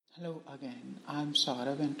Hello again, I'm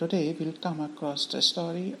Saurav and today we'll come across the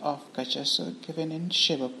story of Gajasura given in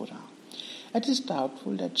Shiva Purana. It is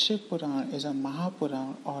doubtful that Shiva Purana is a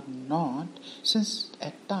Mahapurana or not, since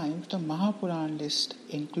at times the Mahapurana list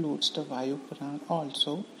includes the Vayu Purana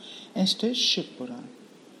also, instead Shiva Purana.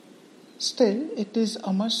 Still, it is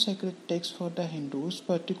a much sacred text for the Hindus,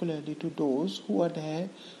 particularly to those who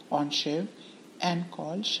adhere on Shiva and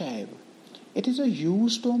called Shaiva. It is a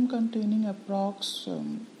huge tome containing approx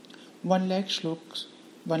 1 lakh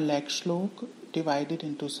slok divided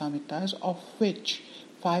into samhitas, of which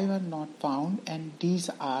 5 are not found, and these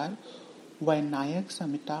are Vainayak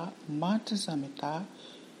Samhita, Matra Samhita,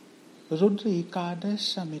 Rudra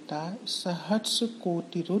Ekadash Samhita, Sahasra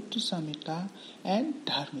Koti Rudra Samhita, and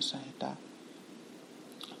Dharma Samhita.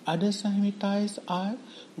 Other Samhitas are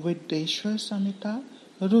Videshwar Samhita,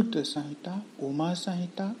 Rudra Samhita, Uma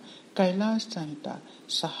Samhita, Kailash Samhita,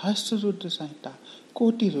 Sahasra Rudra Samhita,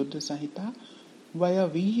 Koti Rudra Samhita,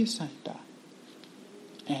 Vayaviya Samhita.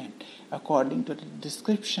 And according to the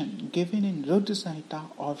description given in Rudra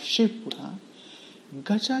Samhita of Shiva Purana,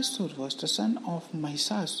 Gajasura was the son of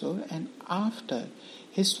Mahisasura, and after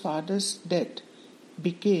his father's death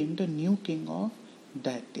became the new king of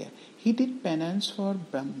Daitya. He did penance for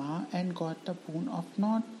Brahma and got the boon of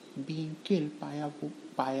not being killed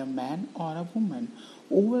by a man or a woman,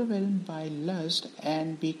 overwhelmed by lust,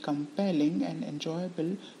 and be compelling and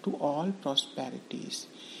enjoyable to all prosperities.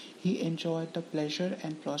 He enjoyed the pleasure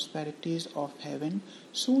and prosperities of heaven.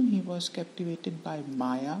 Soon he was captivated by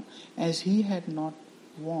Maya, as he had not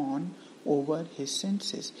won over his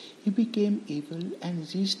senses. He became evil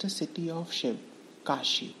and reached the city of Shiv,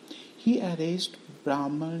 Kashi. He erased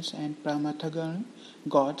Brahmins and Pramathagan,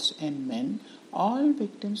 gods and men. All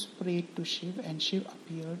victims prayed to Shiv, and Shiv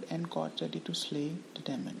appeared and got ready to slay the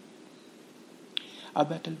demon. A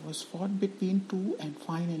battle was fought between two, and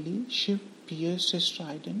finally Shiv pierced his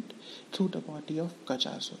trident through the body of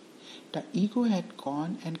Gajasura. The ego had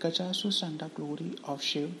gone, and Gajasura saw the glory of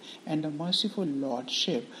Shiv, and the merciful Lord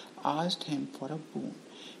Shiv asked him for a boon.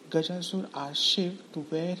 Gajasura asked Shiv to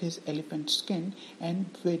wear his elephant skin and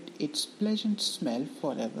with its pleasant smell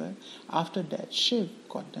forever. After that, Shiv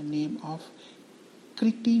got the name of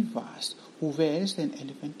Kritivas, who wears an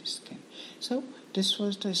elephant skin. So this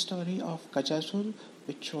was the story of Gajasura,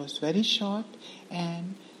 which was very short,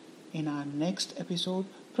 and in our next episode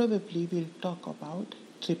probably we'll talk about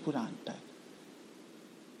Tripuranta.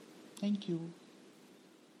 Thank you.